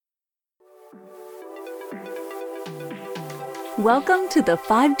Welcome to the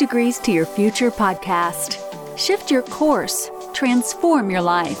 5 Degrees to Your Future podcast. Shift your course, transform your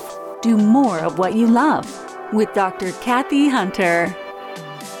life, do more of what you love with Dr. Kathy Hunter.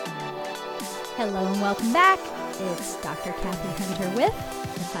 Hello and welcome back. It's Dr. Kathy Hunter with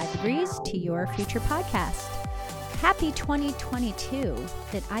the 5 Degrees to Your Future podcast. Happy 2022.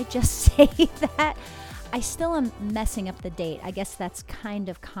 Did I just say that? I still am messing up the date. I guess that's kind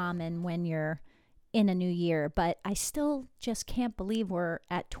of common when you're in a new year, but I still just can't believe we're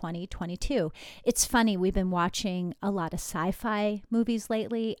at 2022. It's funny, we've been watching a lot of sci-fi movies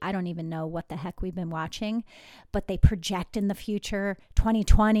lately. I don't even know what the heck we've been watching, but they project in the future,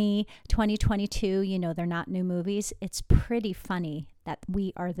 2020, 2022, you know, they're not new movies. It's pretty funny that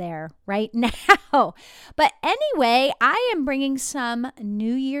we are there right now. But anyway, I am bringing some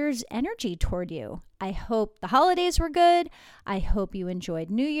New Year's energy toward you. I hope the holidays were good. I hope you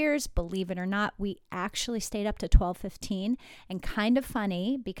enjoyed New Year's. Believe it or not, we actually stayed up to 12:15, and kind of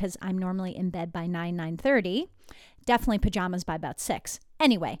funny because I'm normally in bed by 9:30. Definitely pajamas by about 6.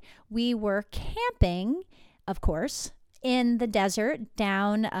 Anyway, we were camping, of course, in the desert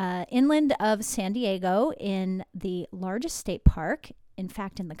down inland of San Diego in the largest state park, in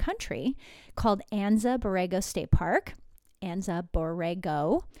fact, in the country, called Anza Borrego State Park. Anza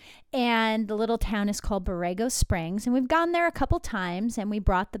Borrego, and the little town is called Borrego Springs, and we've gone there a couple times, and we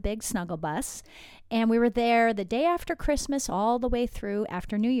brought the big snuggle bus, and we were there the day after Christmas all the way through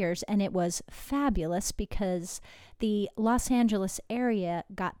after New Year's, and it was fabulous because the Los Angeles area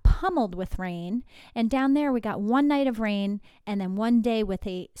got pummeled with rain, and down there we got one night of rain, and then one day with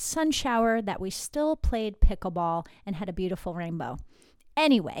a sun shower that we still played pickleball and had a beautiful rainbow.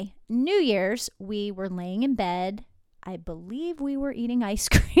 Anyway, New Year's, we were laying in bed. I believe we were eating ice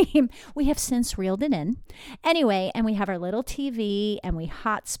cream. We have since reeled it in. Anyway, and we have our little TV and we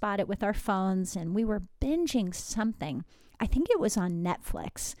hotspot it with our phones and we were binging something. I think it was on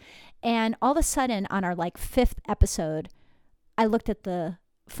Netflix. And all of a sudden on our 5th episode, I looked at the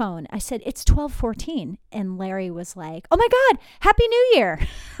phone. I said, it's 12:14. And Larry was like, oh my God, Happy New Year.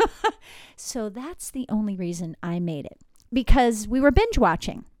 So that's the only reason I made it, because we were binge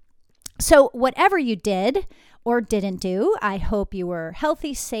watching. So whatever you did or didn't do, I hope you were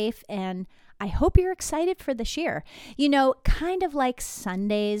healthy, safe, and I hope you're excited for this year. You know, kind of like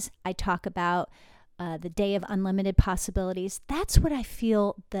Sundays, I talk about the day of unlimited possibilities. That's what I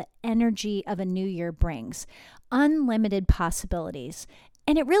feel the energy of a new year brings. Unlimited possibilities.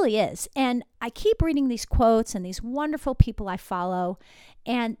 And it really is. And I keep reading these quotes and these wonderful people I follow,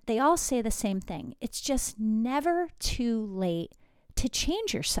 and they all say the same thing. It's just never too late to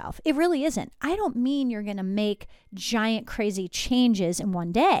change yourself. It really isn't. I don't mean you're going to make giant, crazy changes in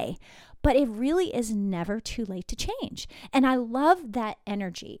one day, but it really is never too late to change. And I love that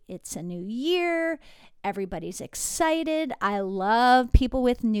energy. It's a new year. Everybody's excited. I love people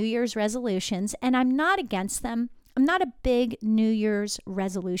with New Year's resolutions, and I'm not against them. I'm not a big New Year's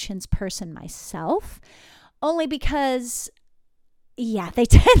resolutions person myself, only because they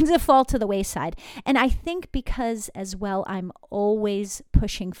tend to fall to the wayside. And I think because as well, I'm always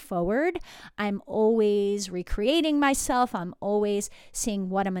pushing forward. I'm always recreating myself. I'm always seeing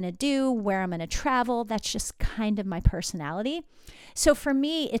what I'm going to do, where I'm going to travel. That's just kind of my personality. So for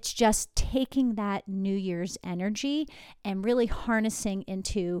me, it's just taking that New Year's energy and really harnessing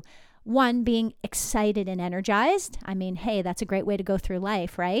into one, being excited and energized. I mean, hey, that's a great way to go through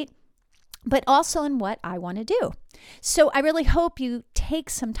life, right? But also in what I want to do. So I really hope you take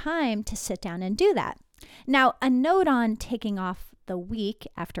some time to sit down and do that. Now, a note on taking off the week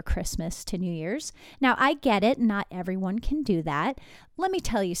after Christmas to New Year's. Now, I get it. Not everyone can do that. Let me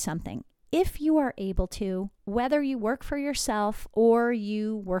tell you something. If you are able to, whether you work for yourself or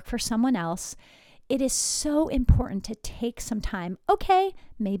you work for someone else, it is so important to take some time. Okay,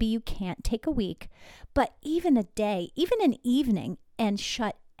 maybe you can't take a week, but even a day, even an evening, and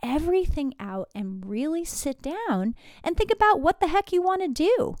shut everything out and really sit down and think about what the heck you want to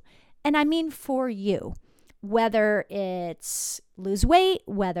do. And I mean for you, whether it's lose weight,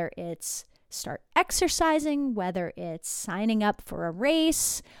 whether it's start exercising, whether it's signing up for a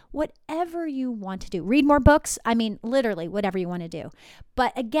race, whatever you want to do. Read more books. I mean, literally, whatever you want to do.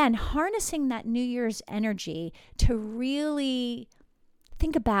 But again, harnessing that New Year's energy to really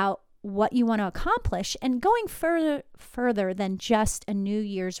think about what you want to accomplish and going further than just a New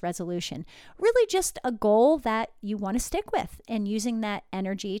Year's resolution. Really just a goal that you want to stick with and using that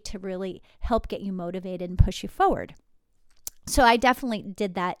energy to really help get you motivated and push you forward. So I definitely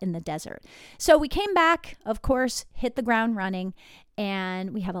did that in the desert. So we came back, of course, hit the ground running,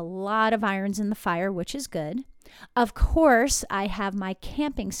 and we have a lot of irons in the fire, which is good. Of course, I have my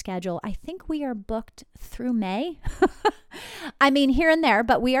camping schedule. I think we are booked through May. I mean, here and there,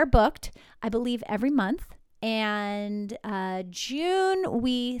 but we are booked, I believe, every month. And June,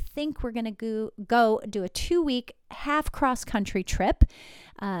 we think we're going to go do a 2-week half cross-country trip,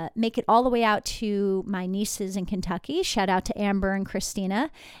 make it all the way out to my nieces in Kentucky. Shout out to Amber and Christina.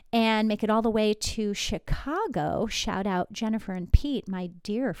 And make it all the way to Chicago. Shout out Jennifer and Pete, my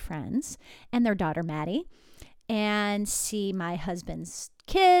dear friends, and their daughter, Maddie. And see my husband's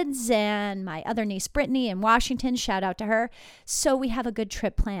kids and my other niece, Brittany, in Washington. Shout out to her. So we have a good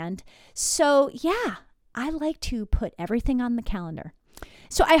trip planned. So yeah, I like to put everything on the calendar.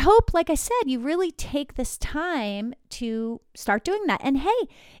 So I hope, like I said, you really take this time to start doing that. And hey,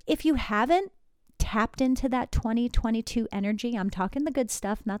 if you haven't tapped into that 2022 energy, I'm talking the good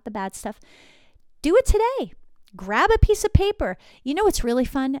stuff, not the bad stuff, do it today. Grab a piece of paper. You know what's really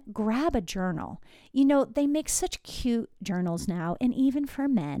fun? Grab a journal. You know, they make such cute journals now, and even for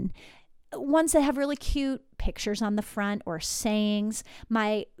men, ones that have really cute pictures on the front or sayings.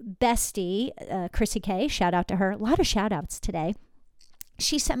 My bestie, Chrissy K, shout out to her. A lot of shout outs today.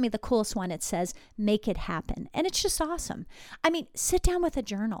 She sent me the coolest one. It says, make it happen. And it's just awesome. I mean, sit down with a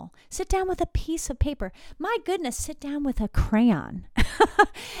journal. Sit down with a piece of paper. My goodness, sit down with a crayon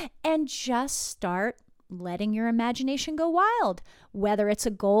and just start letting your imagination go wild, whether it's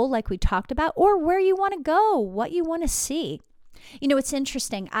a goal like we talked about or where you want to go, what you want to see. You know, it's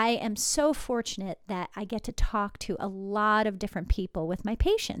interesting. I am so fortunate that I get to talk to a lot of different people with my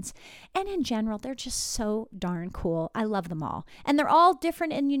patients. And in general, they're just so darn cool. I love them all. And they're all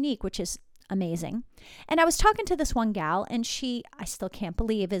different and unique, which is amazing. And I was talking to this one gal, and she, I still can't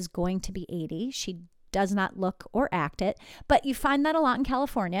believe, is going to be 80. She does not look or act it, but you find that a lot in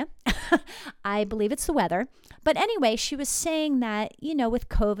California. I believe it's the weather. But anyway, she was saying that, you know, with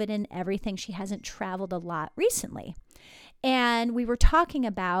COVID and everything, she hasn't traveled a lot recently. And we were talking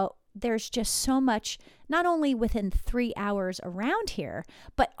about there's just so much, not only within 3 hours around here,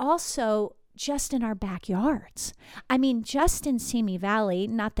 but also just in our backyards. I mean, just in Simi Valley,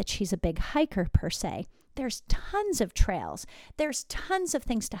 not that she's a big hiker per se, there's tons of trails. There's tons of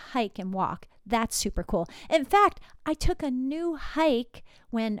things to hike and walk. That's super cool. In fact, I took a new hike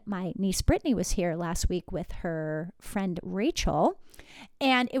when my niece Brittany was here last week with her friend Rachel,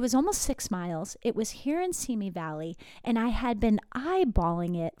 and it was almost 6 miles. It was here in Simi Valley, and I had been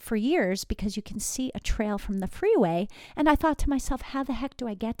eyeballing it for years because you can see a trail from the freeway, and I thought to myself, how the heck do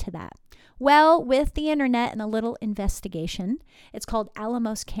I get to that? Well, with the internet and a little investigation, it's called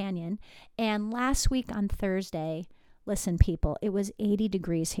Alamos Canyon, and last week on Thursday, listen, people, it was 80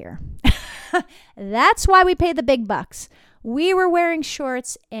 degrees here. That's why we pay the big bucks. We were wearing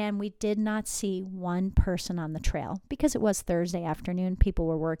shorts, and we did not see one person on the trail because it was Thursday afternoon. People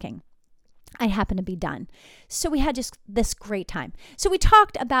were working. I happened to be done. So we had just this great time. So we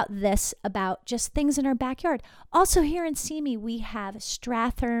talked about this, about just things in our backyard. Also here in Simi, we have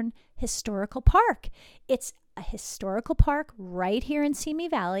Strathern Historical Park. It's a historical park right here in Simi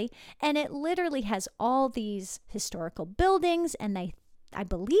Valley, and it literally has all these historical buildings, and I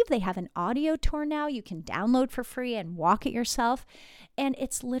believe they have an audio tour now you can download for free and walk it yourself, and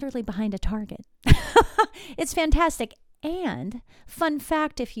it's literally behind a Target. It's fantastic. And fun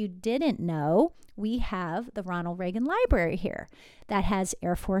fact, if you didn't know, we have the Ronald Reagan Library here. That has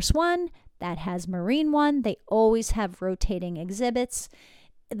Air Force One, that has Marine One. They always have rotating exhibits.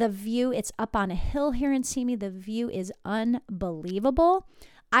 The view, it's up on a hill here in Simi. The view is unbelievable.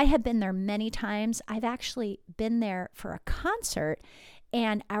 I have been there many times. I've actually been there for a concert,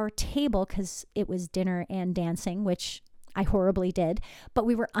 and our table, because it was dinner and dancing, which I horribly did, but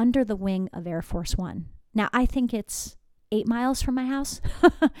we were under the wing of Air Force One. Now, I think it's 8 miles from my house.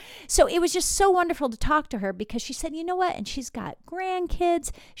 So it was just so wonderful to talk to her because she said, you know what? And she's got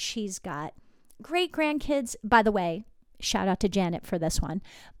grandkids. She's got great grandkids. By the way, shout out to Janet for this one.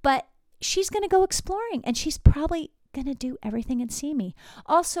 But she's going to go exploring, and she's probably going to do everything in Simi.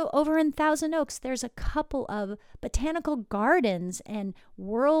 Also, over in Thousand Oaks, there's a couple of botanical gardens and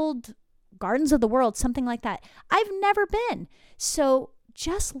gardens of the world, something like that. I've never been. So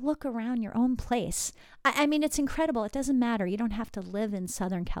just look around your own place. I mean, it's incredible. It doesn't matter. You don't have to live in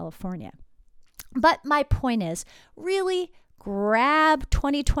Southern California. But my point is, really grab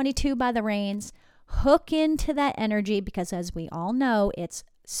 2022 by the reins, hook into that energy, because as we all know, it's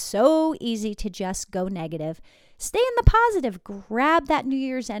so easy to just go negative. Stay in the positive. Grab that New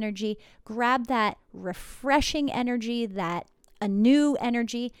Year's energy. Grab that refreshing energy, that a new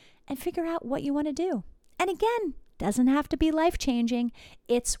energy, and figure out what you want to do. And again, doesn't have to be life-changing.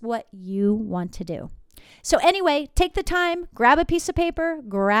 It's what you want to do. So anyway, take the time, grab a piece of paper,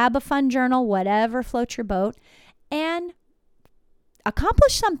 grab a fun journal, whatever floats your boat, and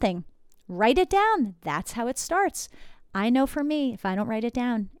accomplish something. Write it down. That's how it starts. I know for me, if I don't write it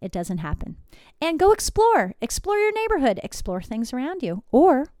down, it doesn't happen. And go explore. Explore your neighborhood. Explore things around you.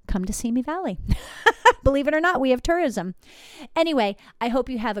 Or come to Simi Valley. Believe it or not, we have tourism. Anyway, I hope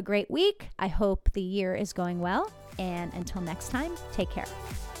you have a great week. I hope the year is going well. And until next time, take care.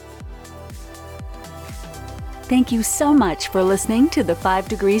 Thank you so much for listening to the 5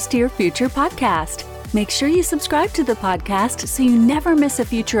 Degrees to Your Future podcast. Make sure you subscribe to the podcast so you never miss a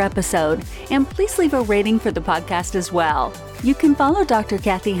future episode. And please leave a rating for the podcast as well. You can follow Dr.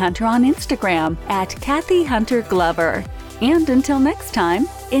 Kathy Hunter on Instagram at Kathy Hunter Glover. And until next time,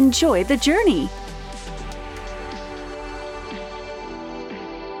 enjoy the journey.